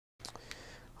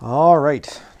All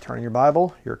right, turn your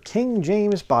Bible, your King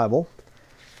James Bible.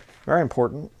 Very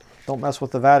important. Don't mess with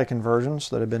the Vatican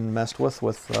versions that have been messed with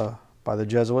by the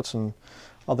Jesuits and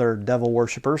other devil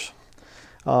worshippers.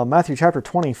 Matthew chapter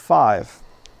 25.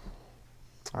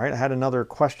 All right, I had another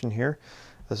question here.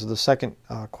 This is the second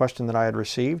question that I had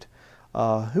received.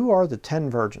 Who are the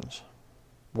 10 virgins?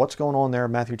 What's going on there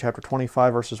in Matthew chapter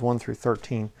 25, verses 1 through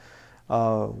 13?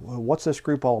 What's this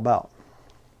group all about?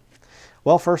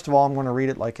 Well, first of all, I'm going to read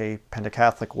it like a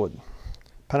Pentacatholic would.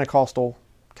 Pentecostal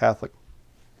Catholic.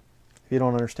 If you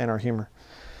don't understand our humor.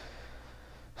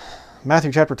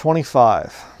 Matthew chapter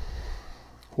 25.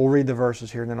 We'll read the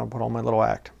verses here and then I'll put on my little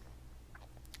act.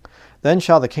 Then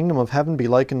shall the kingdom of heaven be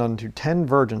likened unto 10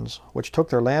 virgins, which took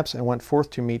their lamps and went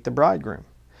forth to meet the bridegroom.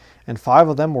 And 5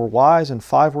 of them were wise, and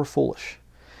 5 were foolish.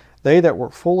 They that were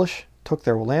foolish took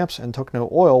their lamps, and took no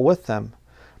oil with them.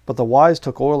 But the wise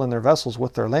took oil in their vessels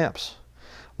with their lamps.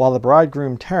 While the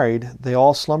bridegroom tarried, they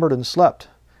all slumbered and slept.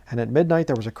 And at midnight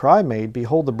there was a cry made,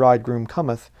 Behold, the bridegroom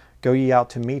cometh, go ye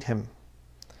out to meet him.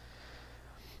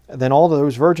 Then all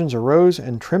those virgins arose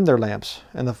and trimmed their lamps.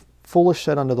 And the foolish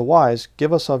said unto the wise,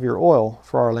 Give us of your oil,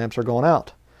 for our lamps are gone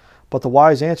out. But the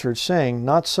wise answered, saying,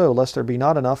 Not so, lest there be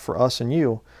not enough for us and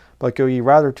you, but go ye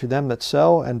rather to them that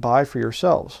sell, and buy for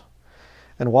yourselves.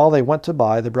 And while they went to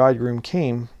buy, the bridegroom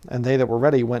came, and they that were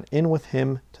ready went in with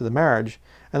him to the marriage,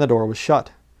 and the door was shut.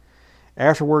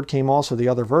 Afterward came also the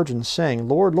other virgins, saying,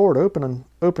 Lord, Lord,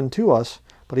 open to us.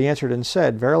 But he answered and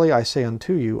said, Verily I say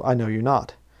unto you, I know you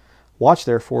not. Watch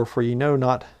therefore, for ye know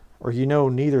not, or ye know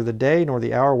neither the day nor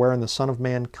the hour wherein the Son of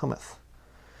Man cometh.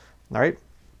 All right,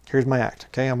 here's my act.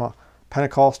 Okay, I'm a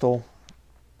Pentecostal,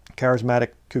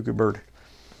 charismatic cuckoo bird.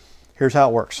 Here's how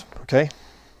it works. Okay.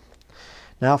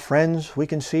 Now, friends, we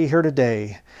can see here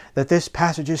today that this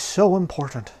passage is so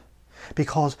important,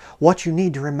 because what you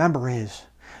need to remember is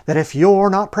that if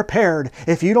you're not prepared,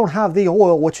 if you don't have the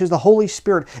oil, which is the Holy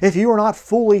Spirit, if you are not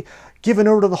fully given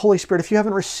over to the Holy Spirit, if you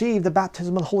haven't received the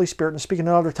baptism of the Holy Spirit and speaking in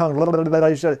another tongue,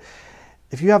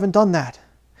 if you haven't done that,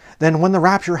 then when the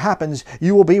rapture happens,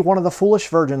 you will be one of the foolish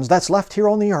virgins that's left here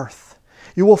on the earth.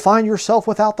 You will find yourself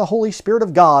without the Holy Spirit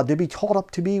of God to be caught up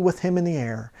to be with Him in the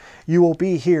air. You will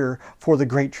be here for the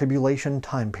Great Tribulation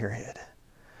time period.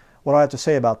 What do I have to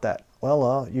say about that?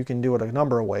 Well, you can do it a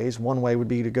number of ways. One way would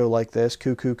be to go like this,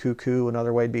 cuckoo, cuckoo.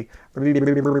 Another way would be,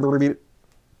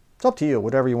 it's up to you,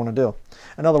 whatever you want to do.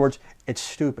 In other words, it's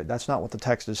stupid. That's not what the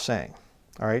text is saying.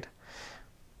 All right?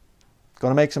 Going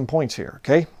to make some points here,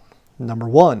 okay? Number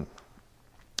 1,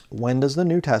 when does the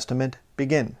New Testament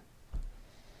begin?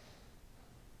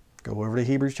 Go over to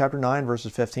Hebrews chapter 9,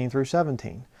 verses 15 through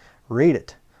 17. Read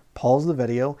it. Pause the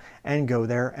video and go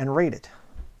there and read it.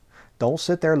 Don't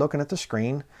sit there looking at the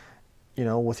screen, you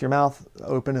know, with your mouth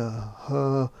open.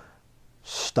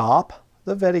 Stop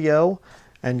the video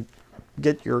and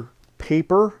get your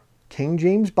paper King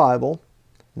James Bible,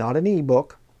 not an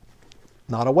ebook,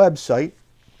 not a website.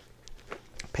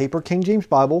 Paper King James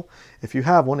Bible, if you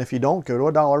have one. If you don't, go to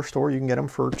a dollar store. You can get them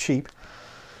for cheap.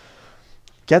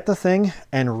 Get the thing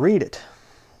and read it.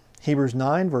 Hebrews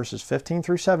 9, verses 15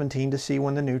 through 17 to see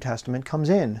when the New Testament comes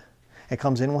in. It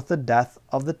comes in with the death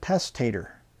of the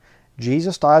testator.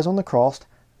 Jesus dies on the cross.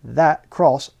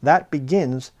 That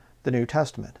begins the New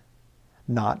Testament,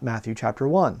 not Matthew chapter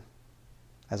 1,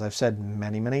 as I've said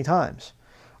many, many times.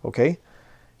 Okay?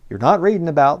 You're not reading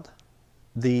about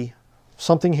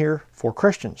something here for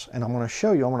Christians. And I'm going to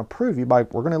show you, I'm going to prove you we're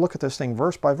going to look at this thing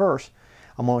verse by verse.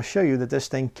 I'm going to show you that this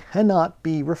thing cannot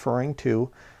be referring to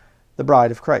the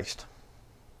bride of Christ.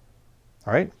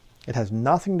 All right? It has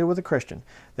nothing to do with a Christian.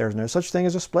 There's no such thing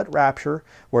as a split rapture,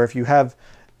 where if you have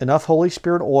enough Holy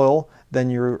Spirit oil, then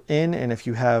you're in, and if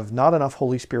you have not enough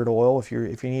Holy Spirit oil, if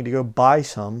you need to go buy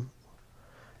some,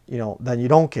 then you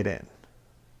don't get in.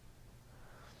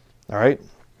 All right?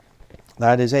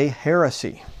 That is a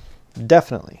heresy.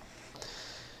 Definitely.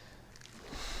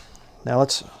 Now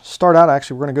let's start out,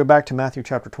 actually, we're going to go back to Matthew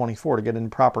chapter 24 to get in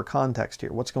proper context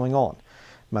here. What's going on?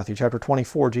 Matthew chapter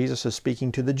 24, Jesus is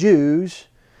speaking to the Jews,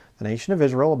 the nation of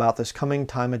Israel, about this coming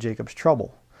time of Jacob's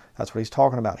trouble. That's what he's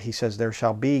talking about. He says there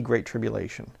shall be great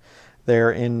tribulation.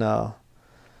 There in,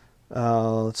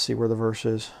 let's see where the verse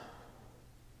is.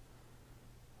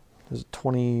 Is it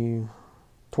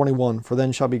 21? For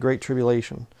then shall be great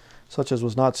tribulation, such as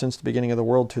was not since the beginning of the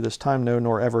world to this time, no,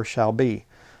 nor ever shall be.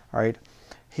 All right?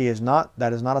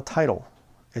 That is not a title.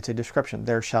 It's a description.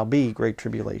 There shall be great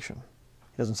tribulation.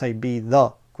 He doesn't say be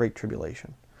the great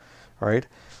tribulation. All right?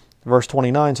 Verse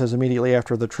 29 says immediately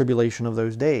after the tribulation of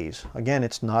those days. Again,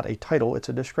 it's not a title, it's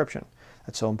a description.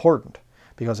 That's so important,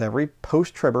 because every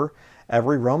post-tribber,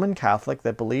 Every Roman Catholic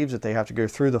that believes that they have to go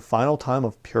through the final time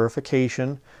of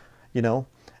purification, you know,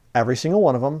 every single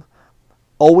one of them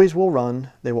always will run.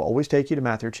 They will always take you to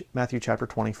Matthew chapter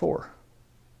 24.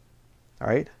 All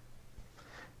right?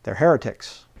 They're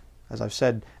heretics, as I've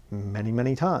said many,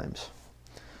 many times.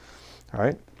 All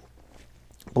right?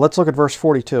 But let's look at verse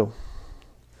 42. It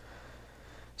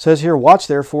says here, "Watch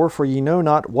therefore, for ye know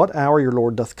not what hour your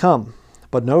Lord doth come.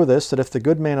 But know this, that if the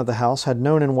good man of the house had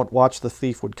known in what watch the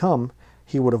thief would come,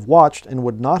 he would have watched, and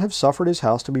would not have suffered his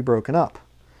house to be broken up.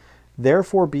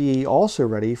 Therefore be ye also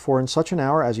ready, for in such an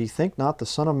hour as ye think not the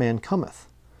Son of Man cometh.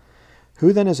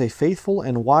 Who then is a faithful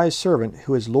and wise servant,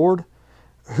 whom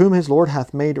his Lord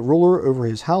hath made ruler over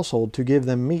his household, to give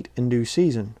them meat in due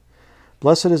season?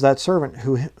 Blessed is that servant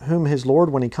whom his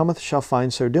Lord, when he cometh, shall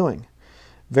find so doing.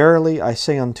 Verily I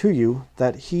say unto you,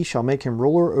 that he shall make him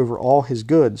ruler over all his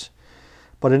goods.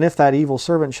 But if that evil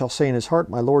servant shall say in his heart,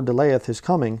 My Lord delayeth his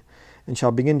coming, and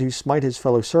shall begin to smite his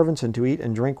fellow servants, and to eat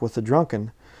and drink with the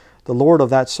drunken, the Lord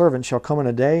of that servant shall come in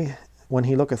a day when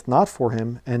he looketh not for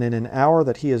him, and in an hour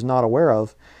that he is not aware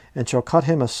of, and shall cut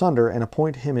him asunder, and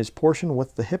appoint him his portion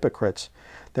with the hypocrites.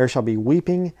 There shall be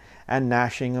weeping and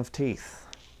gnashing of teeth."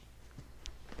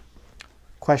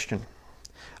 Question.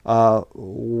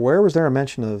 Where was there a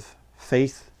mention of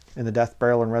faith in the death,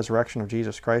 burial, and resurrection of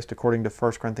Jesus Christ according to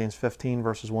 1 Corinthians 15,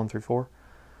 verses 1 through 4?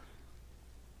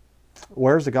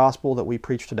 Where's the gospel that we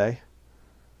preach today?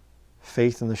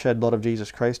 Faith in the shed blood of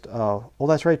Jesus Christ? Well,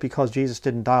 that's right, because Jesus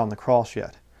didn't die on the cross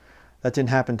yet. That didn't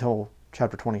happen until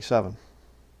chapter 27.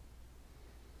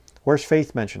 Where's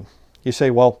faith mentioned? You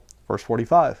say, well, verse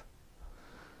 45.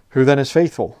 Who then is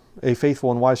faithful? A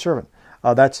faithful and wise servant.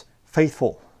 That's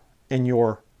faithful in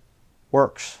your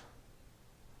works.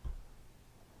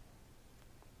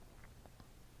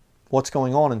 What's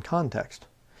going on in context?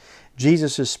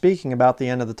 Jesus is speaking about the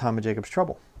end of the time of Jacob's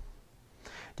trouble.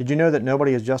 Did you know that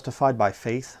nobody is justified by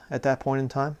faith at that point in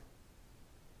time?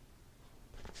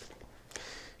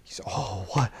 You say,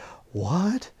 oh,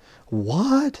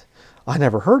 what? I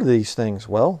never heard of these things.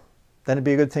 Well, then it'd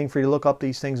be a good thing for you to look up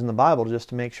these things in the Bible just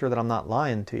to make sure that I'm not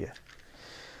lying to you.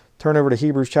 Turn over to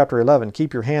Hebrews chapter 11.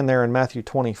 Keep your hand there in Matthew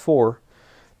 24,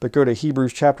 but go to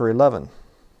Hebrews chapter 11.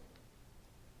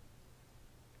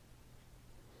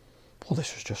 Well,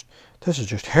 this is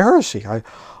just heresy.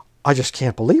 I just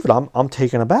can't believe it. I'm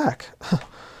taken aback.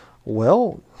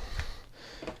 Well,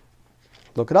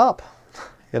 look it up.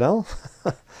 You know,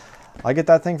 I get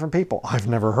that thing from people. I've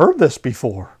never heard this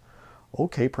before.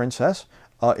 Okay, princess.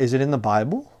 Is it in the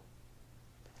Bible?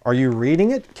 Are you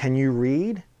reading it? Can you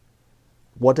read?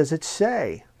 What does it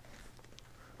say?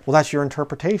 Well, that's your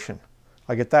interpretation.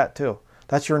 I get that too.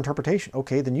 That's your interpretation.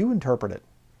 Okay, then you interpret it.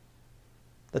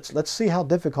 Let's see how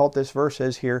difficult this verse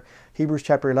is here. Hebrews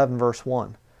chapter 11, verse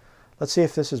 1. Let's see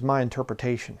if this is my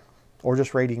interpretation or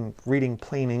just reading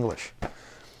plain English.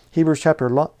 Hebrews chapter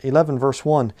 11, verse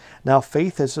 1. Now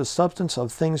faith is the substance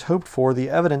of things hoped for, the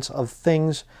evidence of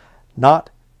things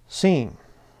not seen.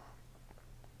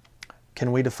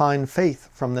 Can we define faith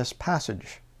from this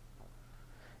passage?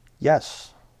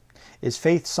 Yes. Is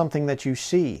faith something that you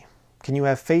see? Can you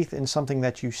have faith in something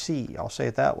that you see? I'll say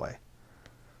it that way.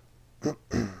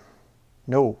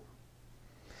 No.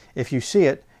 If you see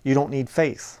it, you don't need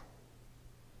faith.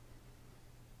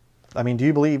 I mean, do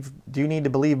you need to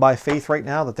believe by faith right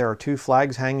now that there are two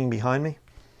flags hanging behind me?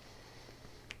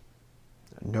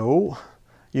 No.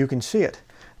 You can see it.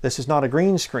 This is not a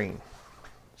green screen.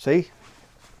 See?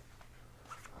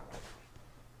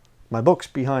 My book's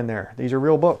behind there. These are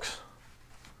real books.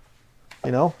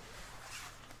 You know?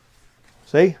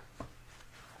 See?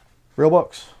 Real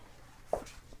books.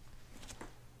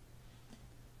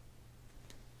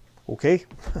 Okay?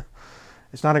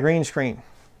 It's not a green screen.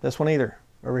 This one either.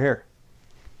 Over here.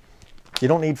 You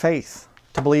don't need faith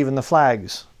to believe in the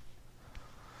flags.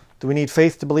 Do we need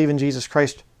faith to believe in Jesus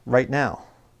Christ right now?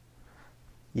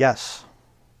 Yes.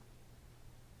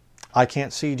 I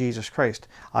can't see Jesus Christ.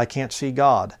 I can't see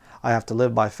God. I have to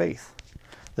live by faith.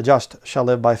 The just shall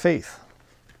live by faith.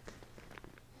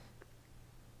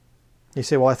 You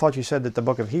say, well, I thought you said that the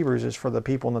book of Hebrews is for the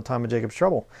people in the time of Jacob's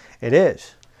trouble. It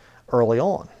is, early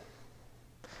on.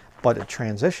 But it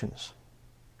transitions,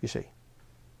 you see.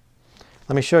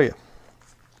 Let me show you.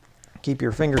 Keep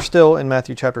your finger still in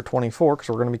Matthew chapter 24, because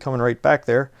we're going to be coming right back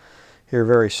there here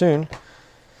very soon.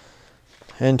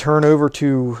 And turn over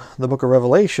to the book of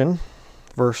Revelation,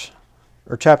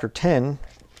 chapter 10,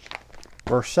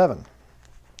 verse 7.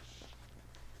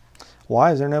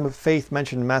 Why is there no faith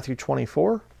mentioned in Matthew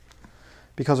 24?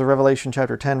 Because of Revelation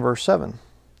chapter 10, verse 7.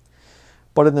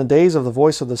 But in the days of the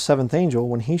voice of the seventh angel,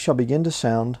 when he shall begin to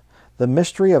sound, the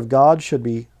mystery of God should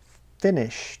be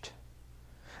finished,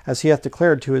 as he hath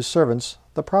declared to his servants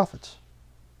the prophets.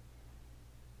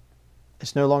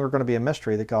 It's no longer going to be a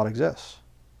mystery that God exists.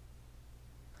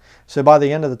 So by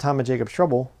the end of the time of Jacob's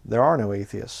trouble, there are no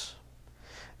atheists.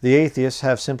 The atheists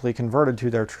have simply converted to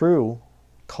their true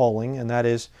calling, and that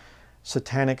is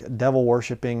satanic,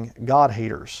 devil-worshipping God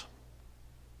haters.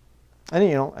 And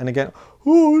and again,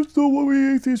 oh, it's not what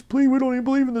we atheists believe. We don't even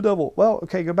believe in the devil. Well,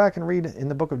 okay, go back and read in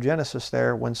the book of Genesis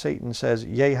there when Satan says,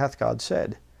 "Yea, hath God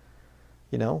said,"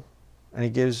 and he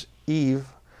gives Eve,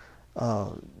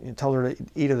 tells her to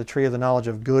eat of the tree of the knowledge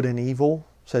of good and evil.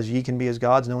 Says, "Ye can be as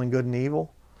gods, knowing good and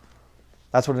evil."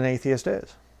 That's what an atheist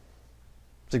is.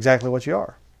 It's exactly what you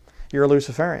are. You're a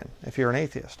Luciferian if you're an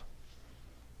atheist.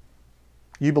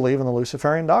 You believe in the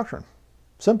Luciferian doctrine.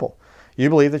 Simple. You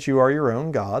believe that you are your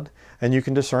own God and you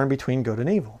can discern between good and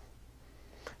evil.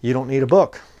 You don't need a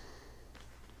book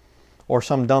or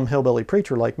some dumb hillbilly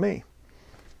preacher like me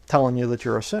telling you that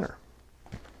you're a sinner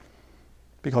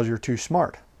because you're too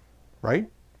smart, right?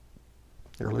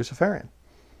 You're a Luciferian.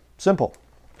 Simple.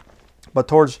 But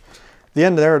towards the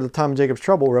end there, at the time of Jacob's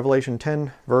trouble, Revelation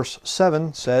 10 verse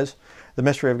 7 says, the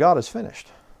mystery of God is finished.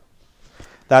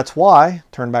 That's why,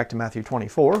 turn back to Matthew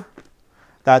 24,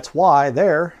 that's why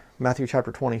there, Matthew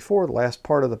chapter 24, the last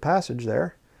part of the passage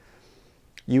there,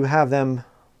 you have them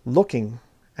looking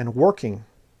and working,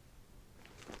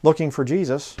 looking for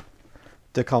Jesus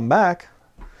to come back,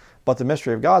 but the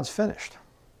mystery of God's finished.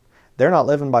 They're not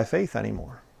living by faith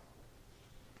anymore.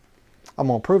 I'm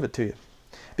going to prove it to you,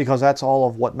 because that's all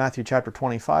of what Matthew chapter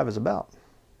 25 is about.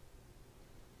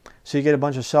 So you get a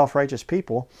bunch of self-righteous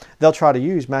people. They'll try to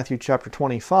use Matthew chapter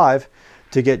 25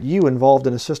 to get you involved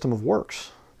in a system of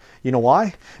works. You know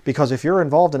why? Because if you're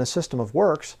involved in a system of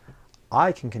works,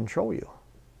 I can control you.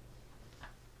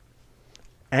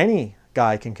 Any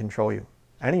guy can control you.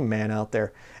 Any man out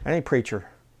there, any preacher.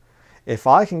 If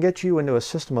I can get you into a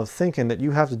system of thinking that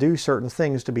you have to do certain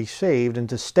things to be saved and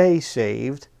to stay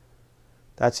saved,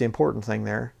 that's the important thing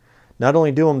there. Not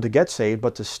only do them to get saved,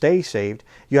 but to stay saved.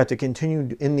 You have to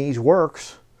continue in these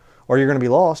works, or you're going to be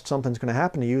lost. Something's going to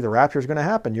happen to you. The rapture is going to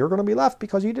happen. You're going to be left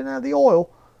because you didn't have the oil.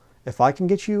 If I can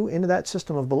get you into that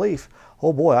system of belief,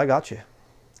 oh boy, I got you.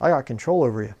 I got control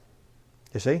over you.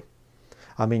 You see?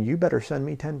 I mean, you better send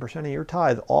me 10% of your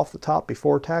tithe off the top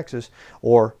before taxes,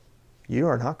 or you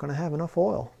are not going to have enough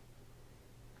oil.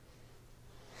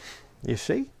 You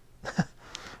see?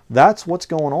 That's what's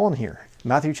going on here.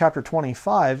 Matthew chapter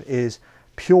 25 is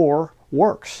pure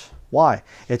works. Why?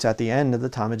 It's at the end of the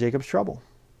time of Jacob's trouble.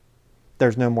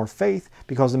 There's no more faith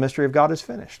because the mystery of God is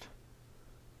finished.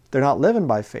 They're not living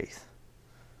by faith.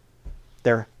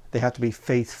 They have to be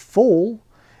faithful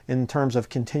in terms of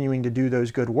continuing to do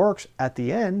those good works at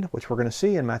the end, which we're going to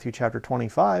see in Matthew chapter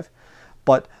 25.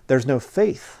 But there's no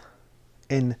faith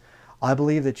in, I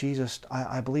believe that Jesus,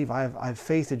 I believe I have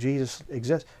faith that Jesus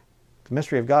exists. The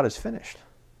mystery of God is finished.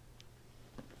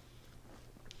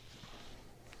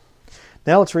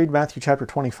 Now let's read Matthew chapter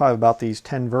 25 about these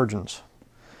 10 virgins.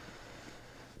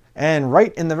 And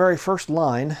right in the very first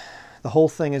line, the whole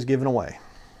thing is given away.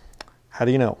 How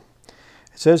do you know?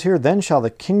 It says here, then shall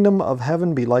the kingdom of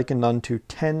heaven be likened unto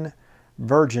 10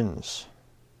 virgins.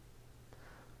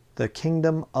 The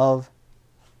kingdom of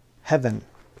heaven.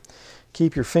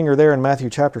 Keep your finger there in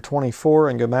Matthew chapter 24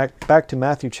 and go back to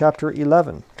Matthew chapter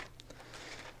 11.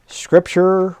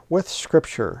 Scripture with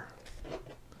Scripture.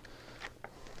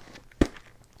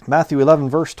 Matthew 11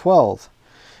 verse 12.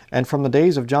 And from the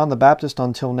days of John the Baptist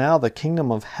until now, the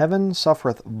kingdom of heaven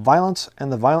suffereth violence,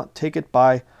 and the violent take it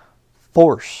by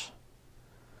force.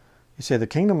 You say the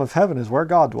kingdom of heaven is where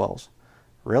God dwells.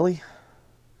 Really?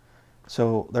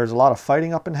 So there's a lot of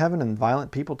fighting up in heaven and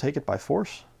violent people take it by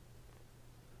force?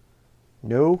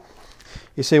 No.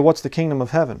 You say, what's the kingdom of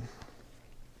heaven?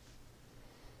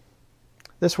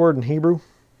 This word in Hebrew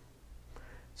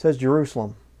says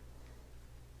Jerusalem.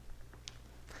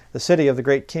 The city of the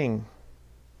great king.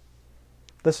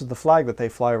 This is the flag that they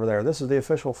fly over there. This is the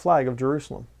official flag of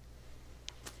Jerusalem.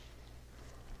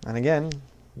 And again,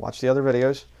 watch the other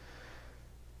videos.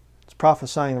 It's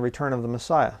prophesying the return of the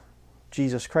Messiah.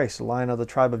 Jesus Christ, the Lion of the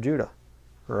tribe of Judah.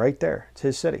 Right there. It's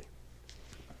his city.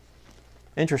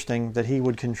 Interesting that he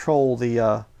would control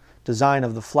the design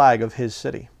of the flag of his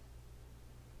city.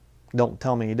 Don't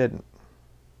tell me he didn't.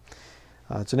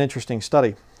 It's an interesting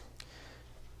study.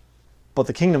 But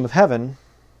the kingdom of heaven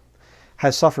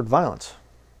has suffered violence.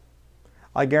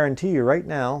 I guarantee you right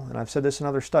now, and I've said this in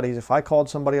other studies, if I called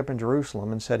somebody up in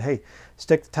Jerusalem and said, hey,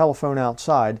 stick the telephone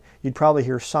outside, you'd probably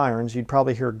hear sirens, you'd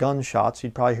probably hear gunshots,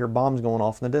 you'd probably hear bombs going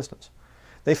off in the distance.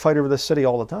 They fight over this city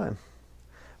all the time.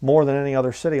 More than any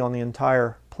other city on the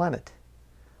entire planet.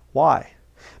 Why?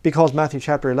 Because Matthew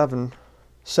chapter 11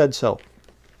 said so.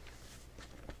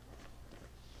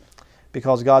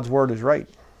 Because God's word is right.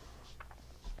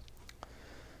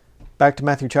 Back to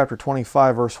Matthew chapter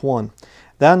 25, verse 1.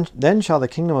 Then shall the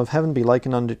kingdom of heaven be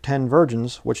likened unto 10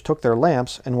 virgins, which took their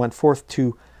lamps and went forth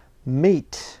to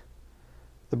meet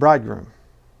the bridegroom.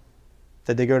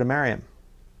 Did they go to marry him?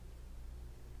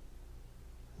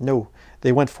 No.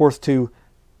 They went forth to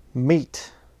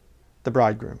meet the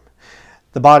bridegroom.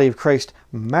 The body of Christ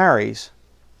marries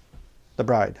the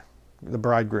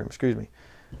bridegroom, excuse me.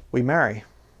 We marry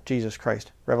Jesus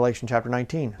Christ. Revelation chapter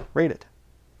 19. Read it.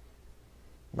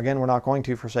 Again, we're not going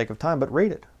to for sake of time, but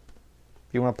read it.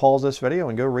 If you want to pause this video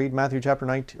and go read Matthew chapter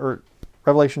 19 or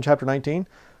Revelation chapter 19,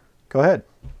 go ahead.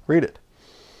 Read it.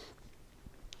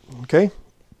 Okay?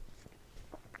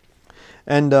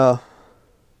 And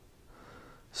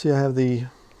see, I have the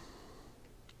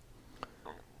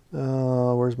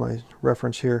where's my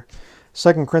reference here?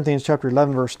 2 Corinthians chapter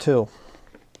 11 verse 2.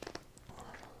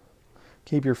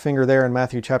 Keep your finger there in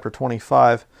Matthew chapter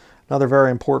 25. Another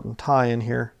very important tie in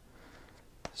here.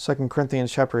 2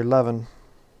 Corinthians chapter 11.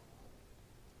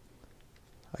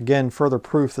 Again, further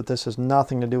proof that this has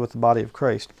nothing to do with the body of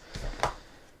Christ.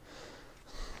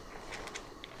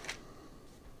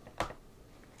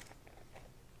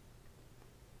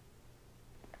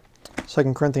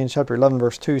 Second Corinthians chapter 11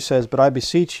 verse 2 says, But I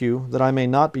beseech you that I may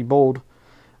not be bold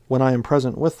when I am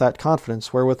present with that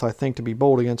confidence wherewith I think to be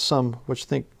bold against some which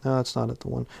think... No, that's not it, the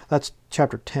one. That's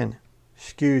chapter 10.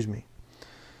 Excuse me.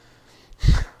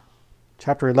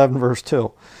 Chapter 11 verse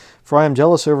 2. For I am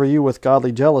jealous over you with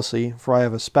godly jealousy, for I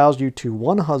have espoused you to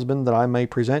one husband, that I may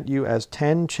present you as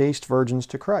 10 chaste virgins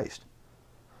to Christ.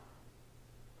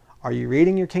 Are you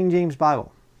reading your King James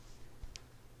Bible?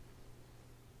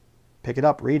 Pick it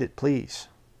up, read it, please.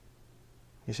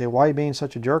 You say, why are you being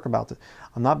such a jerk about this?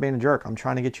 I'm not being a jerk. I'm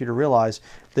trying to get you to realize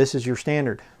this is your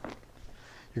standard.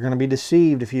 You're going to be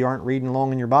deceived if you aren't reading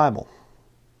along in your Bible.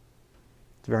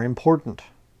 It's very important.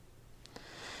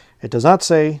 It does not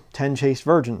say 10 chaste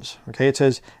virgins. Okay, it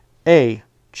says a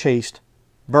chaste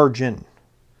virgin.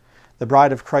 The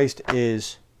bride of Christ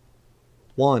is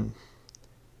one.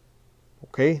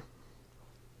 Okay?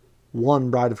 One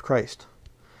bride of Christ.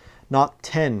 Not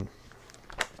 10.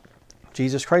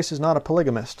 Jesus Christ is not a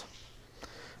polygamist.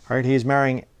 All right, he is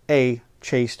marrying a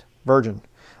chaste virgin.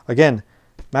 Again,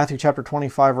 Matthew chapter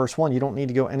 25 verse 1, you don't need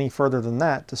to go any further than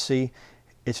that to see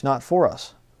it's not for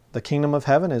us. The kingdom of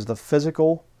heaven is the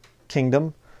physical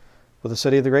kingdom with the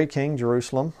city of the great king,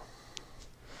 Jerusalem.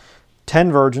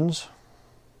 10 virgins.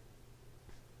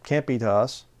 Can't be to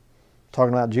us.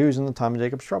 Talking about Jews in the time of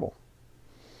Jacob's trouble.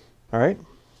 All right.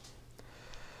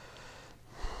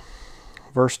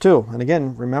 Verse 2. And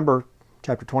again, remember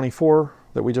chapter 24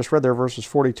 that we just read there, verses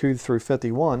 42 through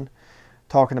 51,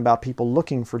 talking about people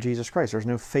looking for Jesus Christ. There's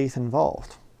no faith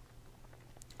involved.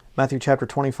 Matthew chapter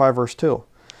 25 verse 2.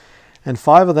 And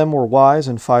 5 of them were wise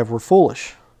and 5 were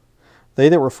foolish. They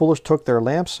that were foolish took their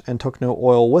lamps and took no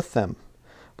oil with them.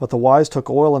 But the wise took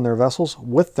oil in their vessels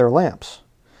with their lamps.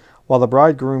 While the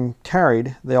bridegroom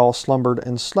tarried, they all slumbered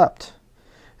and slept.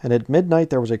 And at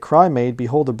midnight there was a cry made,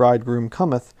 Behold, the bridegroom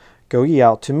cometh, go ye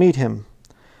out to meet him.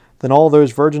 Then all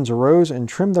those virgins arose and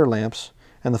trimmed their lamps.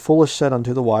 And the foolish said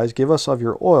unto the wise, Give us of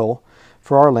your oil,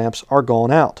 for our lamps are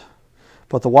gone out.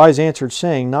 But the wise answered,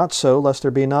 saying, Not so, lest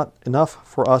there be not enough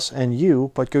for us and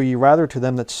you, but go ye rather to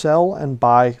them that sell and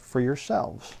buy for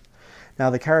yourselves. Now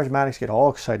the charismatics get all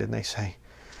excited and they say,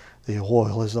 the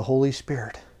oil is the Holy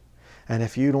Spirit. And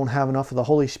if you don't have enough of the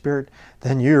Holy Spirit,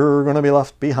 then you're going to be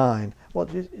left behind. Well,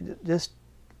 just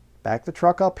back the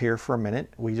truck up here for a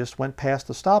minute. We just went past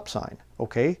the stop sign.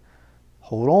 Okay,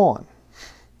 hold on.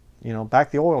 You know, back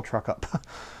the oil truck up.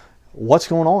 What's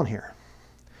going on here?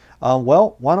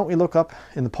 Well, why don't we look up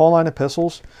in the Pauline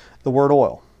epistles the word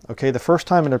oil? Okay, the first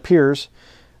time it appears,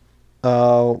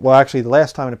 well, actually the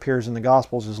last time it appears in the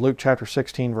Gospels is Luke chapter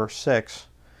 16 verse 6.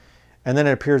 And then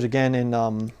it appears again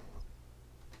in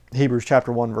Hebrews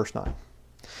chapter 1 verse 9.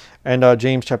 And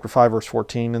James chapter 5 verse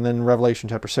 14. And then Revelation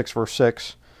chapter 6 verse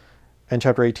 6. And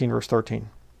chapter 18 verse 13.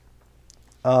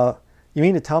 You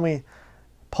mean to tell me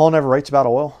Paul never writes about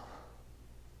oil?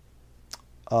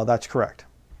 That's correct.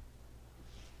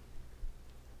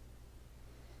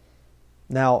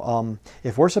 Now,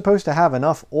 if we're supposed to have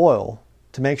enough oil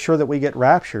to make sure that we get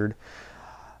raptured,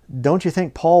 don't you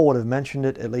think Paul would have mentioned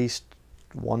it at least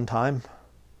one time?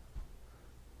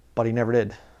 But he never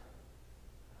did.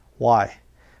 Why?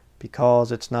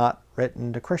 Because it's not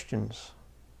written to Christians.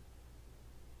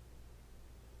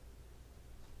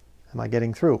 Am I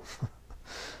getting through?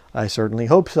 I certainly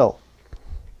hope so.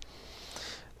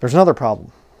 There's another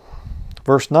problem.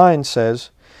 Verse 9 says,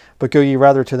 "But go ye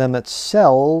rather to them that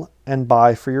sell and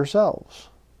buy for yourselves."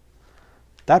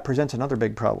 That presents another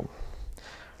big problem.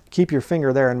 Keep your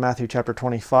finger there in Matthew chapter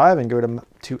 25 and go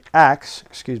to Acts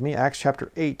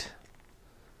chapter 8.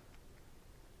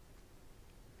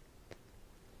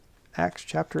 Acts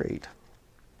chapter 8.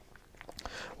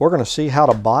 We're going to see how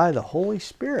to buy the Holy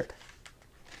Spirit.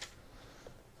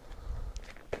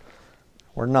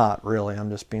 Or not, really. I'm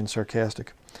just being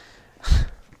sarcastic.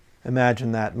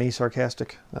 Imagine that, me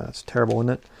sarcastic. That's terrible, isn't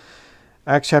it?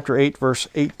 Acts chapter 8, verse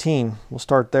 18. We'll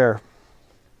start there.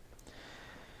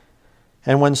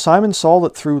 "And when Simon saw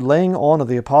that through laying on of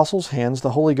the apostles' hands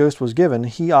the Holy Ghost was given,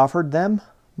 he offered them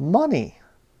money."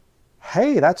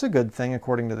 Hey, that's a good thing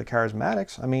according to the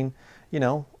charismatics. I mean, you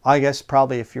know, I guess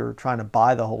probably if you're trying to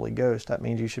buy the Holy Ghost, that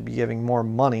means you should be giving more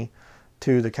money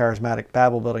to the charismatic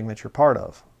Bible building that you're part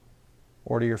of,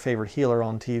 or to your favorite healer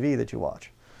on TV that you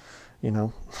watch, you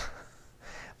know.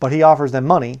 But he offers them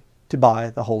money to buy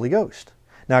the Holy Ghost.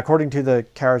 Now, according to the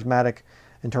charismatic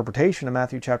interpretation of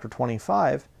Matthew chapter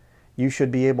 25, you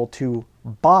should be able to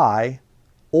buy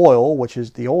oil, which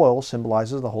is the oil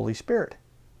symbolizes the Holy Spirit.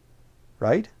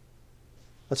 Right?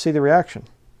 Let's see the reaction.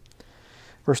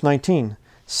 Verse 19,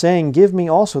 "Saying, Give me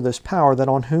also this power, that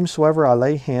on whomsoever I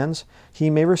lay hands, he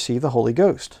may receive the Holy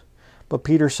Ghost. But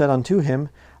Peter said unto him,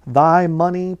 Thy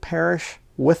money perish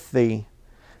with thee,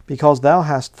 because thou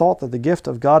hast thought that the gift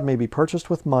of God may be purchased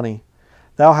with money.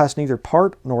 Thou hast neither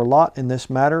part nor lot in this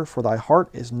matter, for thy heart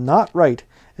is not right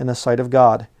in the sight of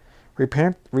God.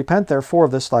 Repent therefore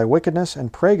of this thy wickedness,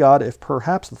 and pray God, if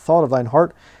perhaps the thought of thine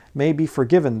heart may be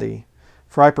forgiven thee.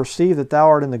 For I perceive that thou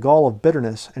art in the gall of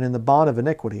bitterness, and in the bond of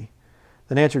iniquity.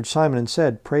 Then answered Simon and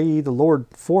said, Pray ye the Lord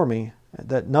for me,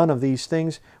 that none of these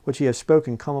things which he has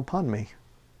spoken come upon me."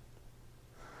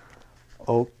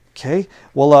 Okay,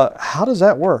 well, how does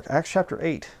that work? Acts chapter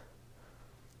 8.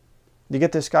 You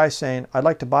get this guy saying, "I'd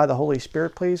like to buy the Holy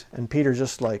Spirit, please." And Peter's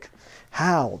just like,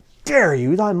 "How dare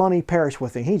you? Thy money perish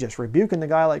with thee." He just rebuking the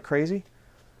guy like crazy.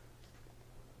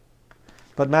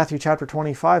 But Matthew chapter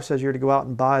 25 says you're to go out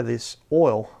and buy this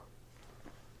oil.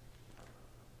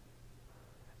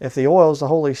 If the oil is the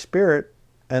Holy Spirit,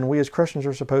 and we as Christians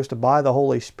are supposed to buy the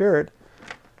Holy Spirit,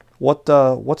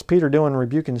 what's Peter doing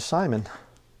rebuking Simon?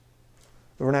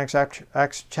 Over in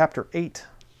Acts chapter 8.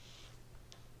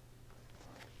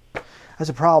 That's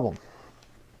a problem.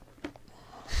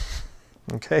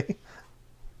 Okay?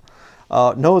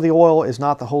 No, the oil is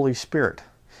not the Holy Spirit.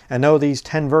 And no, these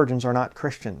 10 virgins are not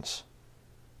Christians.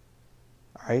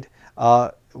 All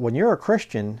right? When you're a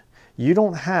Christian, you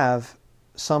don't have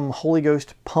some Holy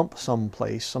Ghost pump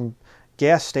someplace, some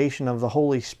gas station of the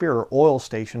Holy Spirit, or oil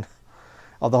station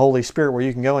of the Holy Spirit, where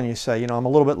you can go and you say, you know, I'm a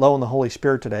little bit low in the Holy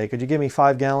Spirit today. Could you give me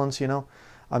 5 gallons, you know?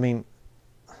 I mean,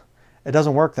 it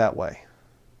doesn't work that way.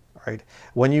 All right?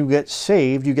 When you get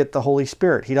saved, you get the Holy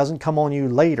Spirit. He doesn't come on you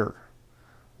later,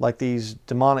 like these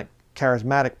demonic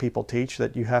charismatic people teach,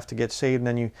 that you have to get saved and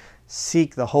then you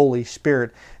seek the Holy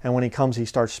Spirit, and when he comes he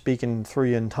starts speaking through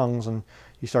you in tongues and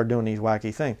you start doing these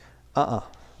wacky things. That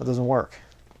doesn't work.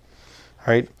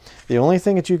 All right? The only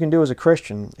thing that you can do as a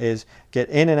Christian is get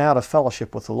in and out of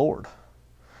fellowship with the Lord.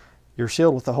 You're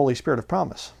sealed with the Holy Spirit of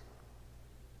promise.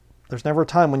 There's never a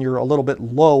time when you're a little bit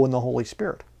low in the Holy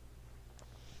Spirit.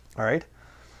 All right?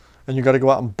 And you've got to go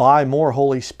out and buy more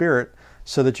Holy Spirit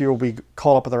so that you will be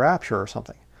caught up with the rapture or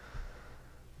something.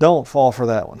 Don't fall for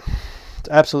that one. It's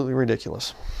absolutely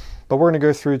ridiculous. But we're going to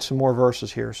go through some more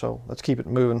verses here, so let's keep it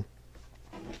moving.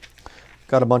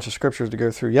 Got a bunch of scriptures to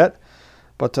go through yet.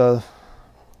 But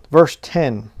verse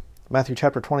 10, Matthew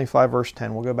chapter 25, verse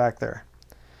 10, we'll go back there.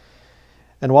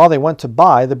 "And while they went to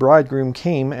buy, the bridegroom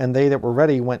came, and they that were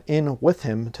ready went in with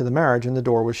him to the marriage, and the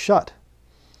door was shut.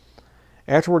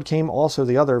 Afterward came also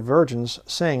the other virgins,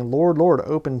 saying, Lord, Lord,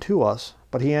 open to us.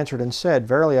 But he answered and said,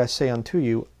 Verily I say unto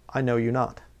you, I know you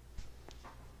not."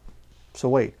 So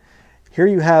wait, here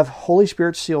you have Holy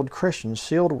Spirit sealed Christians,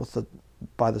 sealed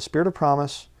by the Spirit of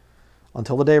promise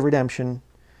until the day of redemption,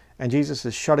 and Jesus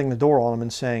is shutting the door on them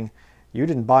and saying, "You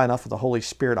didn't buy enough of the Holy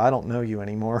Spirit, I don't know you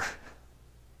anymore."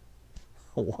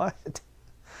 What?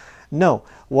 No,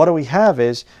 what do we have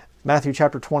is Matthew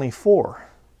chapter 24.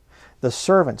 The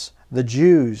servants, the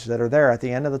Jews that are there at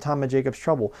the end of the time of Jacob's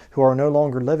trouble, who are no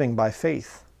longer living by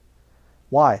faith.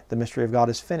 Why? The mystery of God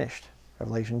is finished.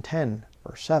 Revelation 10,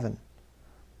 verse 7.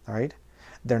 All right?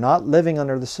 They're not living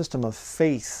under the system of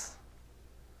faith.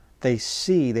 They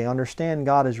see, they understand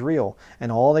God is real,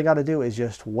 and all they got to do is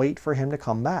just wait for him to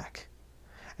come back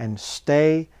and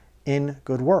stay in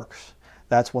good works.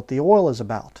 That's what the oil is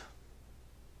about.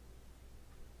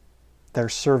 They're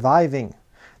surviving.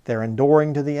 They're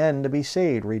enduring to the end to be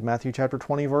saved. Read Matthew chapter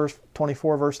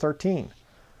 24, verse 13.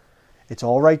 It's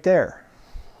all right there.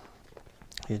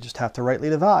 You just have to rightly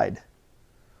divide.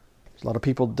 A lot of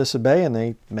people disobey and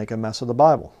they make a mess of the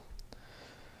Bible.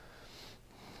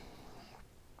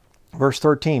 Verse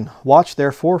 13, watch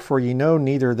therefore, for ye know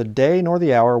neither the day nor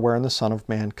the hour wherein the Son of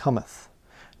Man cometh.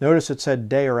 Notice it said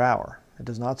day or hour. It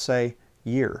does not say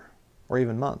year or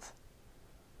even month.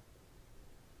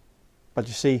 But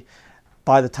you see,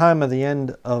 by the time of the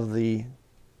end of the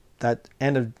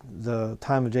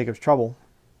time of Jacob's trouble,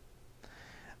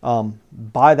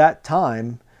 by that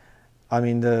time, I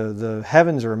mean, the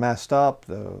heavens are messed up.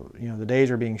 The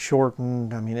days are being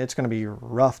shortened. I mean, it's going to be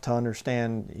rough to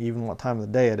understand even what time of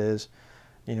the day it is.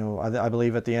 I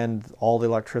believe at the end all the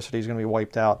electricity is going to be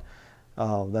wiped out.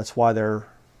 That's why they're,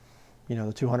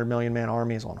 the 200 million man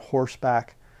army is on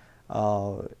horseback.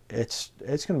 It's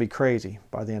going to be crazy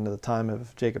by the end of the time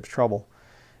of Jacob's trouble,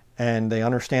 and they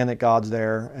understand that God's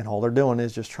there, and all they're doing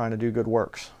is just trying to do good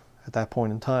works at that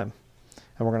point in time.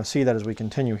 And we're going to see that as we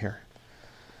continue here.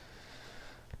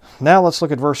 Now let's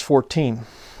look at verse 14.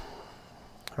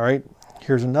 All right,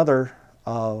 here's another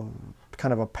kind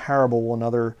of a parable,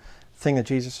 another thing that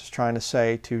Jesus is trying to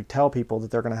say to tell people that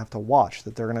they're going to have to watch,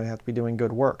 that they're going to have to be doing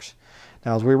good works.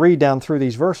 Now as we read down through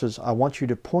these verses, I want you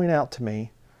to point out to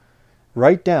me,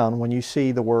 write down when you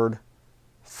see the word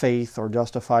faith or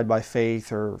justified by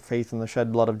faith or faith in the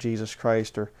shed blood of Jesus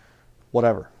Christ or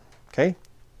whatever. Okay?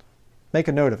 Make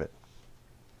a note of it.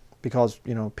 Because,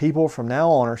 people from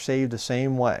now on are saved the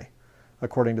same way,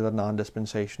 according to the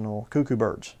non-dispensational cuckoo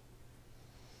birds.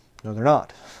 No, they're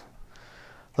not.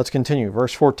 Let's continue.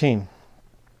 Verse 14.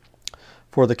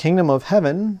 For the kingdom of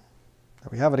heaven, there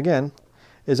we have it again,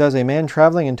 is as a man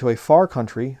traveling into a far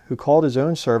country, who called his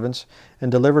own servants,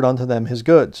 and delivered unto them his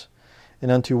goods. And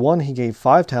unto one he gave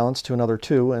 5 talents, to another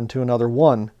 2, and to another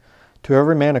 1, to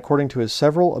every man according to his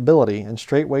several ability, and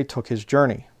straightway took his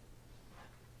journey.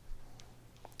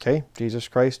 Okay, Jesus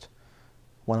Christ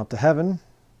went up to heaven,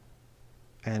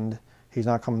 and he's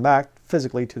not coming back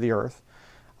physically to the earth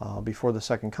before the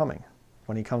second coming.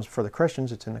 When he comes for the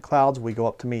Christians, it's in the clouds. We go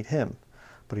up to meet him,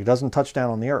 but he doesn't touch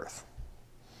down on the earth.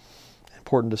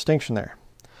 Important distinction there.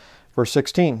 Verse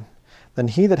 16, then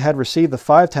he that had received the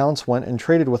 5 talents went and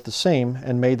traded with the same,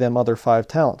 and made them other 5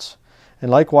 talents.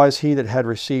 And likewise he that had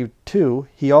received 2,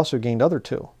 he also gained other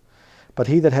 2. But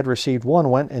he that had received 1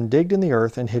 went and digged in the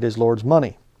earth, and hid his Lord's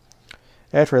money.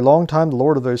 After a long time the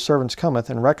Lord of those servants cometh,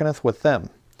 and reckoneth with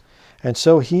them. And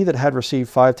so he that had received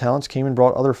 5 talents came and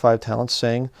brought other 5 talents,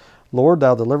 saying, Lord,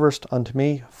 thou deliverest unto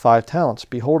me 5 talents.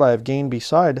 Behold, I have gained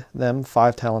beside them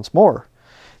 5 talents more.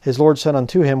 His Lord said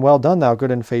unto him, Well done, thou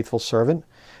good and faithful servant.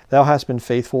 Thou hast been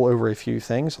faithful over a few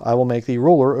things. I will make thee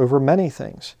ruler over many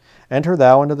things. Enter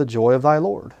thou into the joy of thy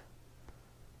Lord.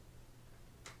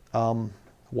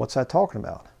 What's that talking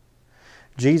about?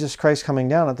 Jesus Christ coming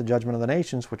down at the judgment of the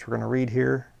nations, which we're going to read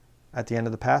here at the end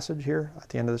of the passage here, at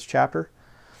the end of this chapter.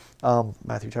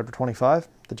 Matthew chapter 25,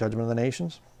 the judgment of the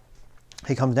nations.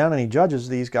 He comes down and he judges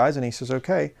these guys, and he says,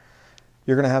 okay,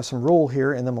 you're going to have some rule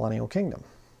here in the millennial kingdom.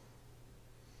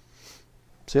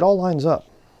 See, it all lines up.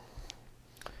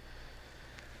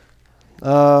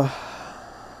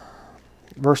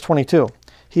 Verse 22.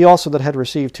 He also that had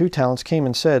received 2 talents came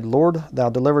and said, Lord, thou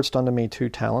deliveredst unto me 2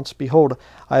 talents. Behold,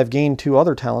 I have gained 2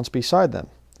 other talents beside them.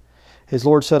 His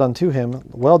Lord said unto him,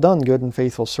 Well done, good and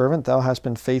faithful servant. Thou hast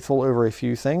been faithful over a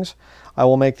few things. I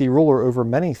will make thee ruler over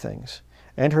many things.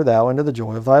 Enter thou into the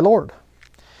joy of thy Lord.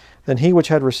 Then he which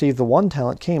had received the 1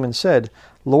 talent came and said,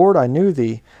 Lord, I knew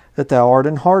thee, that thou art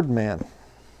an hard man,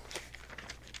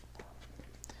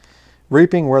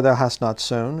 reaping where thou hast not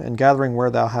sown, and gathering where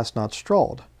thou hast not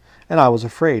strawed. And I was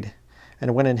afraid,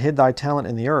 and went and hid thy talent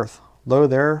in the earth. Lo,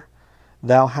 there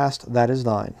thou hast that is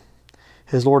thine.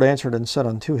 His Lord answered and said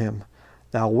unto him,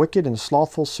 Thou wicked and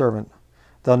slothful servant,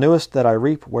 thou knewest that I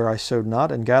reap where I sowed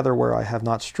not, and gather where I have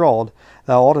not strawed.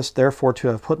 Thou oughtest therefore to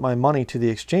have put my money to the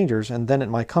exchangers, and then at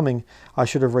my coming I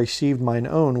should have received mine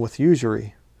own with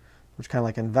usury. Which kind of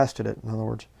like invested it, in other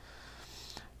words.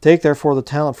 Take therefore the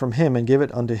talent from him, and give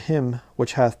it unto him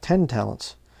which hath 10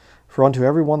 talents. For unto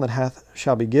every one that hath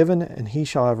shall be given, and he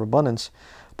shall have abundance.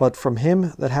 But from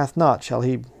him that hath not shall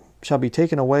be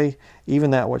taken away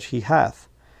even that which he hath.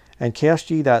 And cast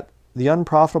ye that the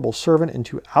unprofitable servant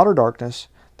into outer darkness.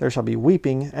 There shall be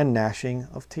weeping and gnashing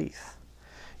of teeth.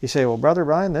 You say, well, Brother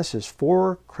Brian, this is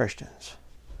for Christians,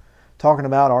 talking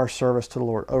about our service to the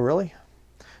Lord. Oh, really?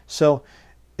 So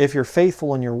if you're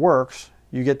faithful in your works,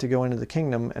 you get to go into the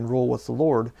kingdom and rule with the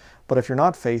Lord. But if you're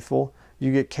not faithful,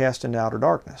 you get cast into outer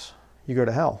darkness. You go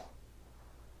to hell.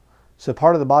 So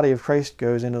part of the body of Christ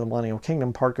goes into the millennial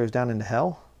kingdom, part goes down into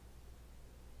hell.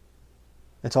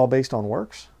 It's all based on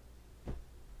works.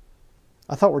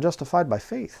 I thought we're justified by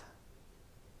faith.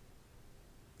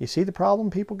 You see the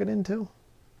problem people get into?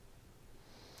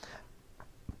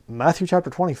 Matthew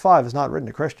chapter 25 is not written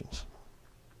to Christians.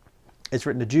 It's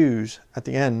written to Jews at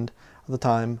the end of the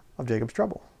time of Jacob's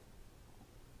trouble.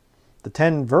 The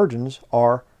 10 virgins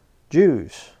are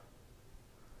Jews.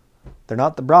 They're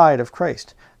not the bride of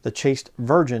Christ, the chaste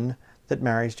virgin that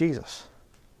marries Jesus.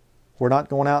 We're not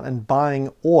going out and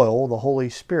buying oil, the Holy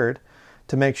Spirit,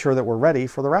 to make sure that we're ready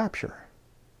for the rapture.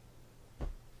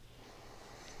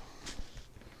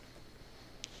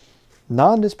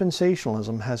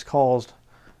 Non-dispensationalism has caused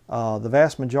the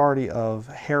vast majority of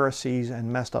heresies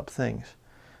and messed up things.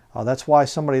 That's why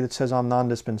somebody that says I'm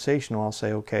non-dispensational, I'll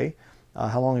say, okay,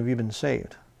 how long have you been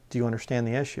saved? Do you understand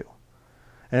the issue?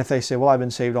 And if they say, well, I've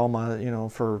been saved all my,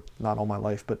 for not all my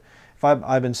life, but if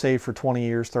I've been saved for 20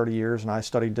 years, 30 years, and I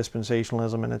studied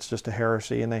dispensationalism and it's just a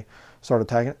heresy and they start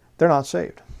attacking it, they're not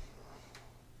saved.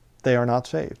 They are not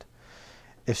saved.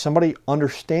 If somebody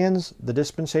understands the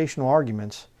dispensational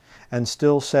arguments and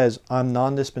still says, I'm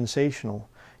non-dispensational,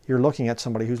 you're looking at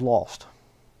somebody who's lost.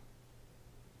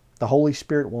 The Holy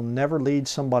Spirit will never lead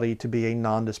somebody to be a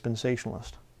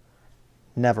non-dispensationalist.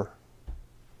 Never.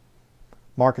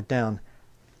 Mark it down.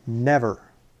 Never.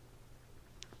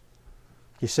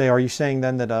 You say, are you saying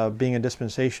then that being a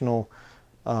dispensational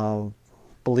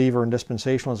believer in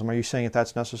dispensationalism, are you saying that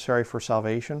that's necessary for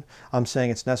salvation? I'm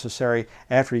saying it's necessary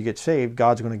after you get saved.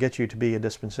 God's going to get you to be a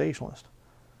dispensationalist.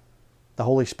 The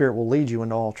Holy Spirit will lead you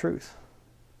into all truth,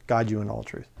 guide you into all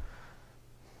truth.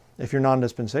 If you're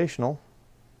non-dispensational,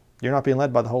 you're not being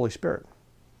led by the Holy Spirit.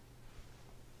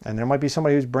 And there might be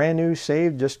somebody who's brand new,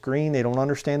 saved, just green, they don't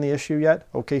understand the issue yet.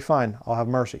 Okay, fine, I'll have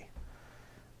mercy.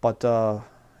 But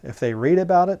if they read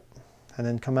about it and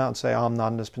then come out and say, I'm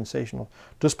non-dispensational,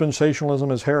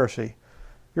 dispensationalism is heresy,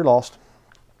 you're lost.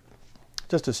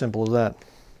 Just as simple as that.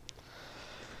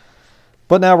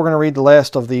 But now we're going to read the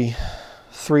last of the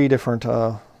 3 different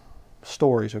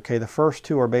stories. Okay, the first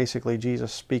 2 are basically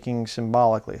Jesus speaking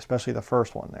symbolically, especially the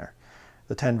first one there,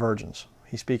 the 10 virgins.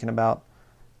 He's speaking about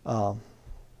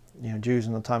Jews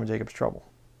in the time of Jacob's trouble.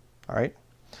 All right.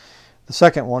 The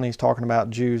second one, he's talking about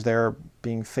Jews there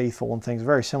being faithful and things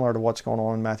very similar to what's going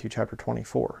on in Matthew chapter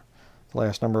 24, the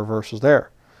last number of verses there.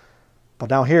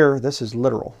 But now here, this is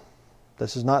literal.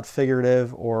 This is not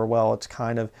figurative or, well, it's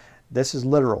kind of, this is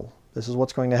literal. This is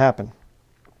what's going to happen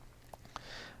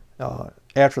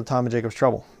after the time of Jacob's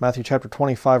trouble. Matthew chapter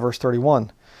 25, verse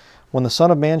 31. When the Son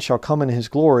of Man shall come in his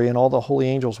glory, and all the holy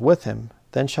angels with him,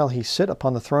 then shall he sit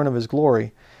upon the throne of his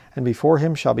glory, and before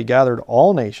him shall be gathered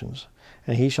all nations,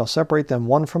 and he shall separate them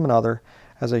one from another,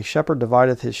 as a shepherd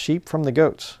divideth his sheep from the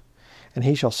goats. And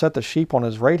he shall set the sheep on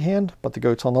his right hand, but the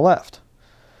goats on the left.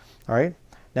 All right?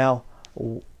 Now,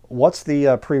 what's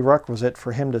the prerequisite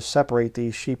for him to separate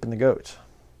these sheep and the goats?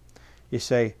 You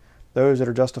say, those that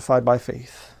are justified by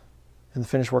faith in the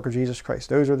finished work of Jesus Christ.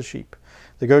 Those are the sheep.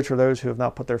 The goats are those who have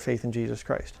not put their faith in Jesus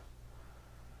Christ.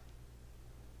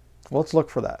 Well, let's look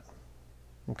for that.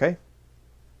 Okay?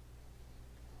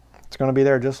 It's going to be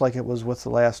there just like it was with the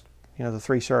last, the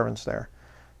 3 servants there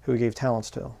who he gave talents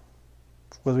to.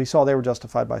 Because we saw they were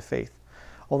justified by faith.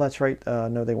 Oh, that's right.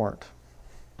 No, they weren't.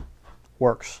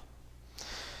 Works.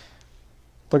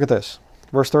 Look at this.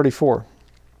 Verse 34.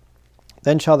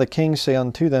 Then shall the king say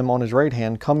unto them on his right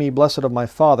hand, Come ye blessed of my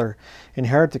Father,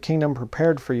 inherit the kingdom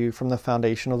prepared for you from the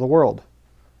foundation of the world.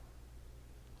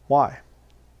 Why?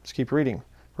 Let's keep reading.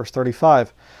 Verse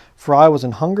 35. For I was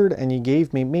an hungered, and ye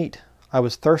gave me meat. I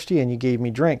was thirsty, and ye gave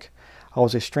me drink. I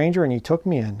was a stranger, and ye took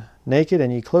me in. Naked,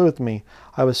 and ye clothed me.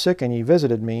 I was sick, and ye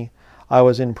visited me. I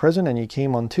was in prison, and ye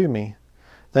came unto me.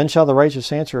 Then shall the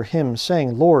righteous answer him,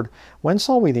 saying, Lord, when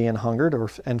saw we thee an hungered,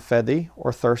 and fed thee,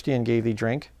 or thirsty, and gave thee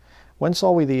drink? When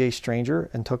saw we thee a stranger,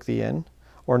 and took thee in?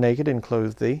 Or naked, and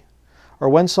clothed thee? Or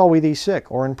when saw we thee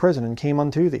sick, or in prison, and came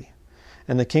unto thee?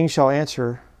 And the king shall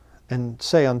answer and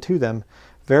say unto them,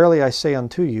 Verily I say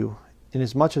unto you,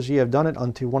 inasmuch as ye have done it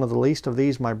unto one of the least of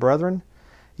these my brethren,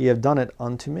 ye have done it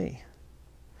unto me.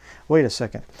 Wait a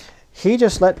second. He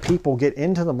just let people get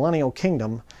into the millennial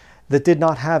kingdom that did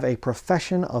not have a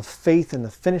profession of faith in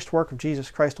the finished work of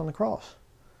Jesus Christ on the cross.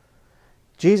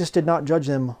 Jesus did not judge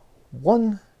them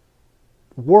one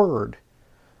word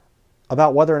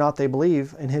about whether or not they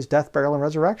believe in his death, burial, and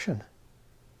resurrection.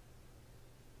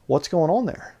 What's going on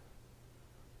there?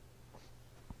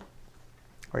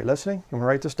 Are you listening? You want to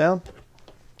write this down?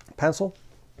 Pencil?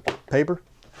 Paper?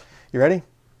 You ready?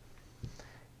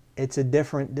 It's a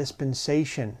different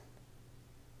dispensation.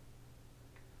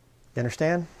 You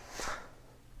understand?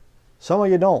 Some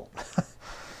of you don't.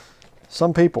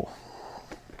 Some people.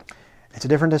 It's a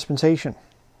different dispensation.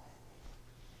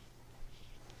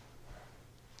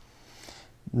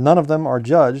 None of them are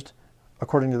judged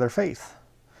according to their faith.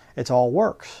 It's all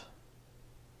works.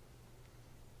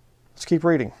 Let's keep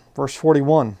reading. Verse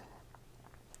 41.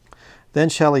 Then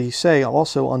shall he say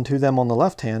also unto them on the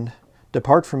left hand,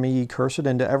 Depart from me, ye cursed,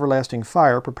 into everlasting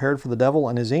fire, prepared for the devil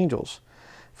and his angels.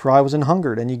 For I was an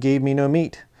hungered, and ye gave me no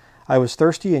meat. I was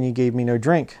thirsty, and ye gave me no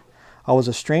drink. I was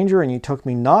a stranger, and ye took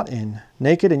me not in.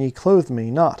 Naked, and ye clothed me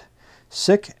not.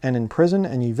 Sick, and in prison,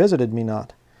 and ye visited me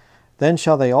not. Then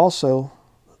shall they also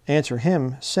answer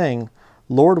him, saying,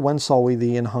 Lord, when saw we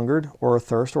thee an hungered, or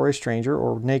athirst, or a stranger,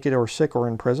 or naked, or sick, or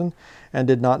in prison, and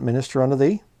did not minister unto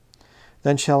thee?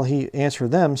 Then shall he answer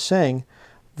them, saying,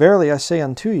 Verily I say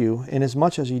unto you,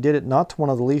 inasmuch as ye did it not to one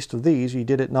of the least of these, ye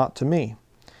did it not to me.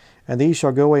 And these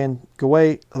shall go away,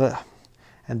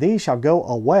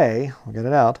 I'll get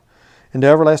it out, into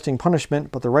everlasting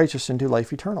punishment, but the righteous into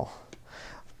life eternal.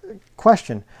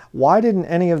 Question: why didn't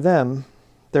any of them,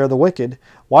 they're the wicked,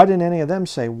 why didn't any of them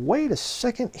say, wait a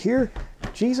second here,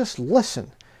 Jesus,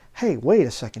 listen, hey, wait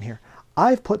a second here.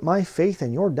 I've put my faith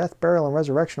in your death, burial, and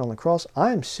resurrection on the cross.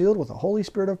 I am sealed with the Holy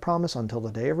Spirit of promise until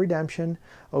the day of redemption.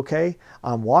 Okay?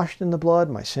 I'm washed in the blood.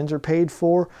 My sins are paid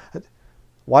for.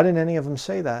 Why didn't any of them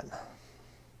say that?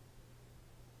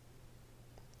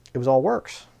 It was all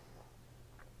works.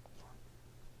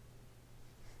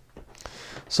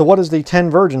 So what is the 10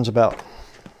 virgins about?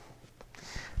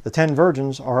 The 10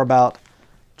 virgins are about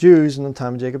Jews in the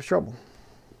time of Jacob's trouble.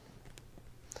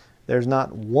 There's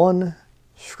not one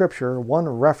scripture, one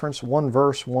reference, one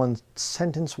verse, one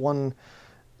sentence, one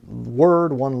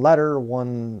word, one letter,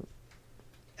 one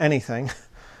anything,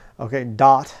 okay,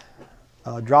 dot,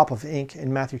 a drop of ink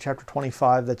in Matthew chapter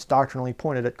 25 that's doctrinally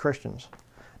pointed at Christians.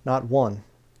 Not one.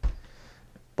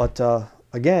 But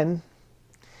again,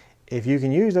 if you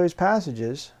can use those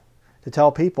passages to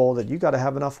tell people that you got to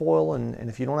have enough oil, and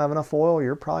if you don't have enough oil,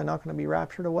 you're probably not going to be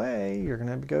raptured away. You're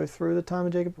going to go through the time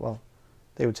of Jacob. Well,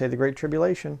 they would say the Great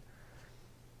Tribulation.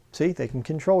 See, they can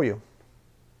control you.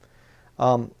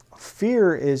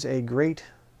 Fear is a great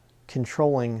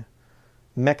controlling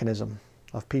mechanism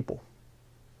of people.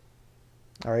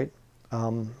 All right?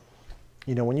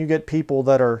 You know, when you get people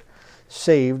that are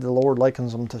saved, the Lord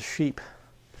likens them to sheep.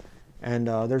 And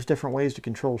there's different ways to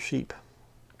control sheep.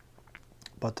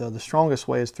 But the strongest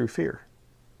way is through fear.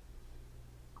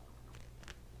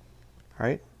 All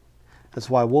right? That's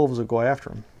why wolves will go after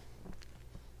him.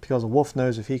 Because a wolf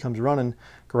knows if he comes running,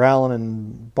 growling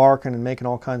and barking and making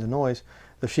all kinds of noise,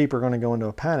 the sheep are going to go into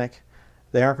a panic.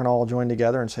 They aren't going to all join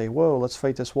together and say, whoa, let's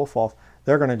fight this wolf off.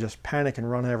 They're going to just panic and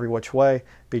run every which way,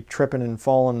 be tripping and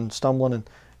falling and stumbling and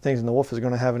things, and the wolf is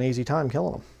going to have an easy time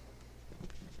killing them.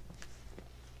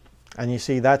 And you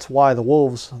see, that's why the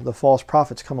wolves, the false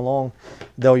prophets, come along.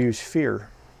 They'll use fear.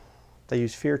 They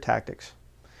use fear tactics.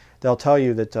 They'll tell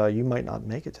you that you might not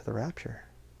make it to the rapture.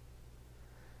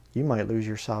 You might lose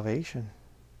your salvation.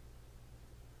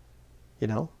 You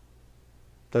know,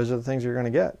 those are the things you're going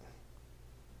to get.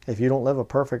 If you don't live a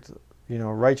perfect, you know,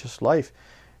 righteous life,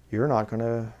 you're not going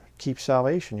to keep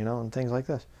salvation, you know, and things like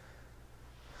this.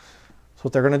 That's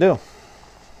what they're going to do.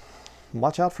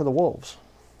 Watch out for the wolves.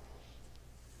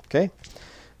 Okay?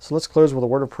 So let's close with a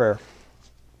word of prayer.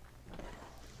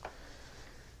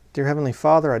 Dear Heavenly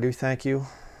Father, I do thank you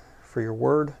for your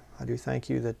word. I do thank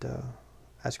you that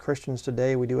as Christians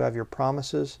today, we do have your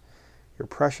promises, your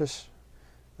precious,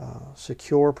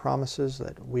 secure promises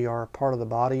that we are part of the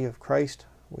body of Christ.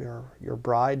 We are your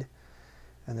bride,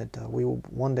 and that we will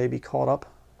one day be caught up,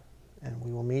 and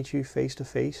we will meet you face to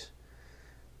face.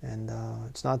 And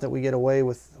it's not that we get away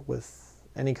with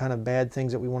any kind of bad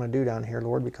things that we want to do down here,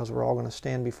 Lord, because we're all going to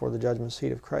stand before the judgment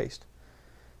seat of Christ.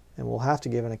 And we'll have to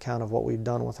give an account of what we've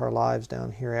done with our lives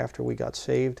down here after we got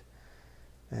saved.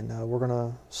 And we're going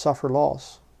to suffer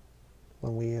loss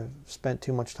when we have spent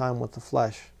too much time with the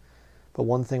flesh. But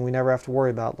one thing we never have to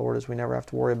worry about, Lord, is we never have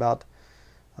to worry about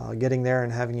getting there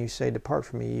and having you say, depart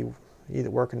from me, ye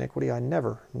that work iniquity, I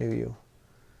never knew you.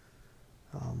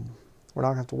 We're not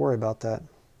going to have to worry about that.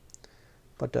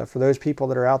 But for those people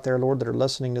that are out there, Lord, that are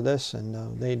listening to this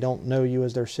and they don't know you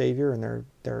as their Savior, and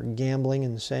they're gambling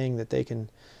and saying that they can,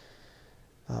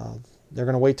 they're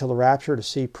going to wait till the rapture to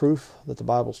see proof that the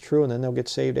Bible's true, and then they'll get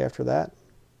saved after that.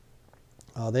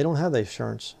 They don't have the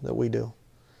assurance that we do.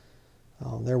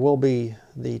 There will be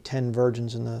the 10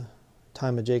 virgins in the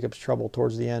time of Jacob's trouble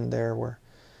towards the end there, where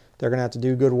they're going to have to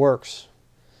do good works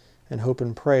and hope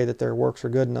and pray that their works are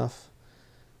good enough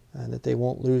and that they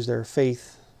won't lose their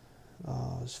faith.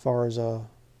 As far as, I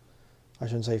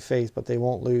shouldn't say faith, but they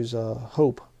won't lose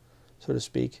hope so to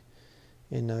speak,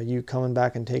 in you coming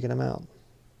back and taking them out.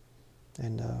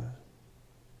 And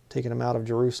taking them out of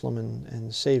Jerusalem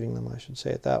and saving them, I should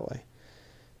say it that way.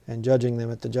 And judging them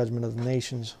at the judgment of the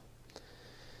nations.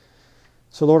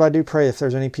 So Lord, I do pray if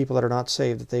there's any people that are not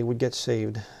saved, that they would get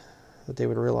saved. That they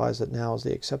would realize that now is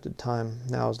the accepted time.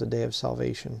 Now is the day of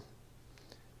salvation.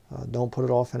 Don't put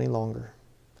it off any longer.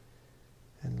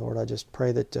 And Lord, I just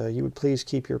pray that you would please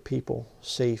keep your people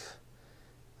safe.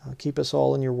 Keep us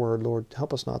all in your word, Lord.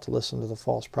 Help us not to listen to the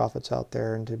false prophets out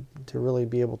there and to really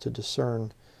be able to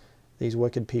discern these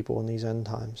wicked people in these end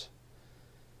times.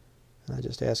 And I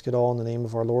just ask it all in the name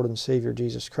of our Lord and Savior,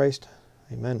 Jesus Christ.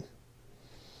 Amen.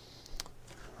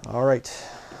 All right.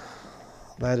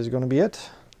 That is going to be it.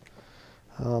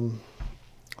 I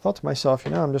thought to myself,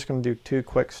 I'm just going to do 2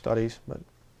 quick studies, but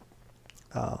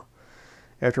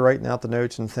after writing out the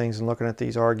notes and things and looking at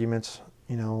these arguments,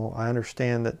 I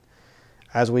understand that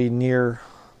as we near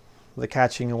the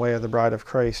catching away of the bride of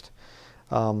Christ,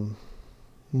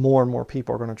 more and more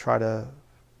people are going to try to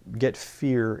get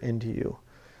fear into you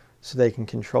so they can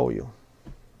control you.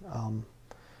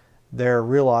 They're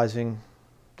realizing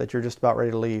that you're just about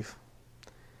ready to leave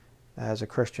as a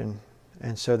Christian,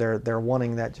 and so they're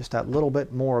wanting that, just that little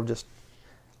bit more of just,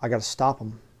 I got to stop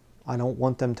them. I don't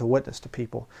want them to witness to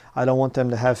people. I don't want them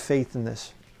to have faith in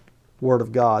this Word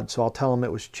of God, so I'll tell them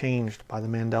it was changed by the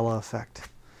Mandela effect.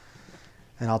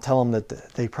 And I'll tell them that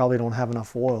they probably don't have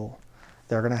enough oil.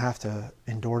 They're going to have to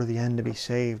endure to the end to be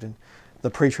saved. And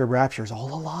the preacher of rapture is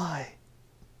all a lie.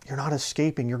 You're not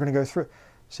escaping. You're going to go through.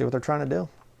 See what they're trying to do?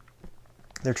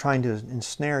 They're trying to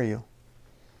ensnare you.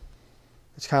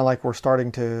 It's kind of like we're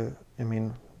starting to,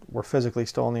 we're physically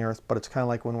still on the earth, but it's kind of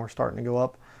like when we're starting to go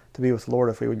up to be with the Lord,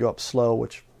 if we would go up slow,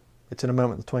 which it's in a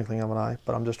moment, the twinkling of an eye,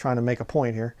 but I'm just trying to make a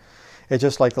point here. It's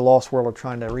just like the lost world are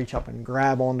trying to reach up and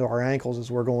grab onto our ankles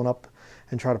as we're going up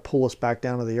and try to pull us back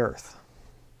down to the earth.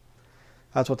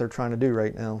 That's what they're trying to do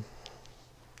right now.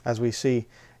 As we see,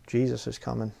 Jesus is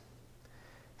coming.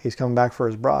 He's coming back for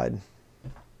his bride.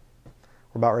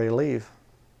 We're about ready to leave.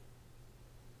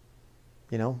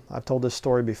 I've told this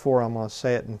story before. I'm going to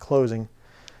say it in closing.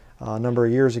 A number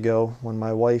of years ago, when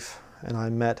my wife and I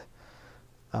met,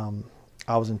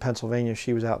 I was in Pennsylvania.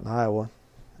 She was out in Iowa.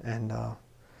 And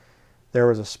there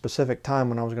was a specific time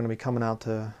when I was going to be coming out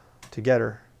to get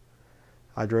her.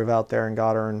 I drove out there and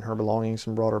got her and her belongings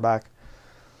and brought her back.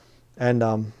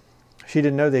 And she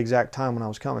didn't know the exact time when I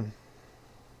was coming.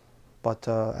 But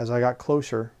as I got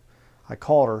closer, I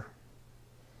called her.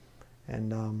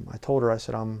 And I told her, I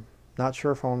said, I'm not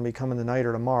sure if I'm going to be coming tonight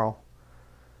or tomorrow.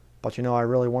 But I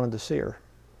really wanted to see her.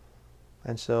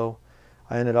 And so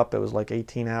I ended up, it was like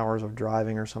 18 hours of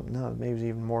driving or something. No, maybe it was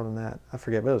even more than that. I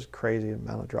forget, but it was a crazy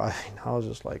amount of driving. I was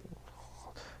just like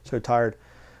so tired.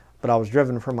 But I was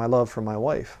driven from my love for my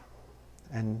wife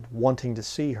and wanting to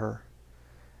see her.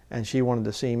 And she wanted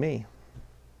to see me.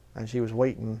 And she was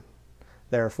waiting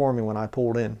there for me when I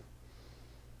pulled in.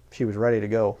 She was ready to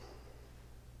go.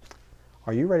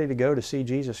 Are you ready to go to see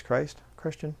Jesus Christ,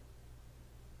 Christian?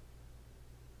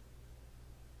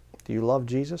 Do you love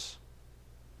Jesus?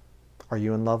 Are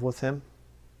you in love with him?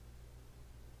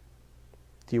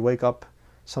 Do you wake up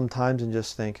sometimes and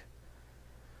just think,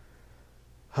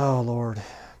 oh Lord,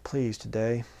 please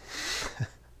today.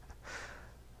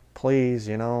 Please,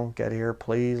 get here.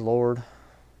 Please, Lord.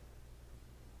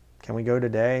 Can we go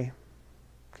today?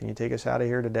 Can you take us out of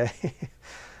here today?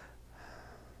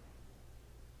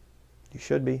 You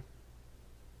should be.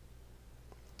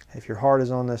 If your heart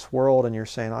is on this world and you're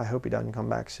saying, I hope he doesn't come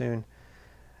back soon,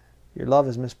 your love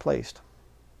is misplaced.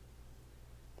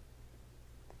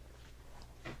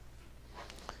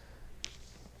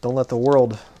 Don't let the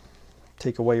world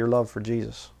take away your love for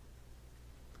Jesus.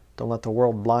 Don't let the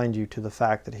world blind you to the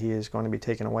fact that he is going to be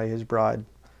taking away his bride.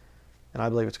 And I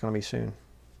believe it's going to be soon.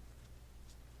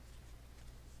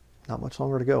 Not much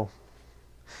longer to go.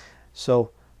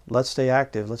 So let's stay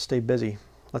active. Let's stay busy.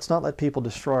 Let's not let people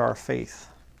destroy our faith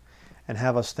and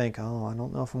have us think, oh, I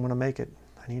don't know if I'm going to make it.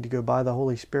 I need to go buy the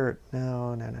Holy Spirit.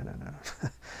 No.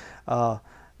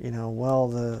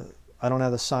 Well, I don't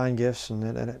have the sign gifts.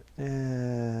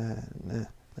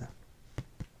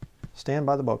 Stand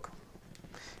by the book.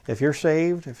 If you're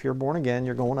saved, if you're born again,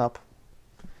 you're going up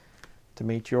to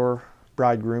meet your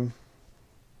bridegroom.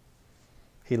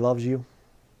 He loves you.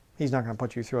 He's not going to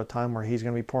put you through a time where he's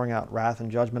going to be pouring out wrath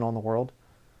and judgment on the world.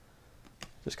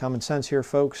 Just common sense here,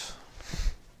 folks.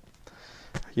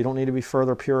 You don't need to be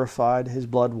further purified. His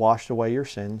blood washed away your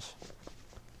sins.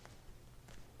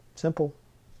 Simple.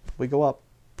 We go up.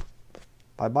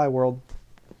 Bye-bye, world.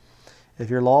 If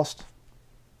you're lost,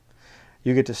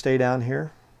 you get to stay down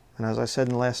here. And as I said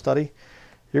in the last study,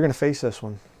 You're going to face this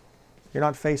one. You're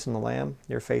not facing the Lamb.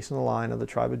 You're facing the Lion of the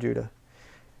tribe of Judah.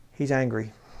 He's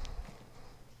angry.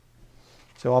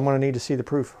 So I'm going to need to see the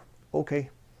proof. Okay.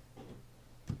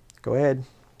 Go ahead.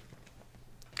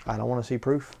 I don't want to see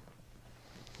proof.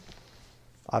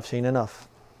 I've seen enough.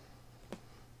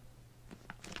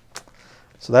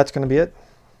 So that's going to be it.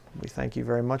 We thank you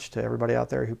very much to everybody out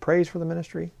there who prays for the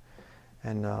ministry.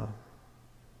 And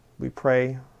we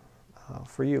pray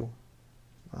for you.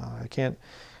 I can't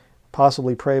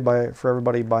possibly pray for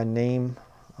everybody by name.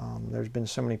 There's been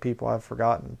so many people I've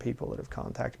forgotten, people that have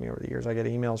contacted me over the years. I get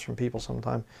emails from people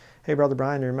sometimes, "Hey, Brother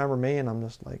Brian, do you remember me?" And I'm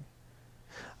just like,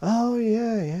 "Oh,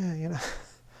 yeah, you know."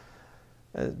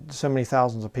 So many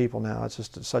thousands of people now. It's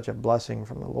just such a blessing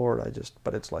from the Lord.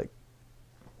 But it's like,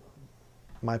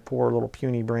 my poor little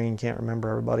puny brain can't remember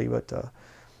everybody, but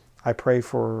I pray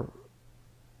for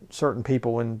certain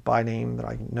people by name that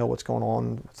I know what's going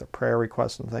on with their prayer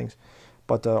requests and things.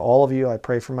 But all of you, I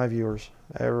pray for my viewers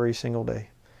every single day.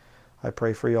 I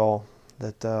pray for you all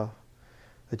that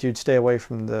you'd stay away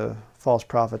from the false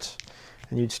prophets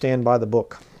and you'd stand by the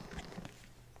book.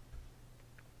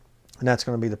 And that's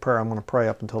going to be the prayer I'm going to pray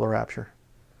up until the rapture.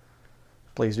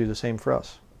 Please do the same for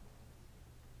us.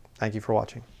 Thank you for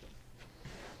watching.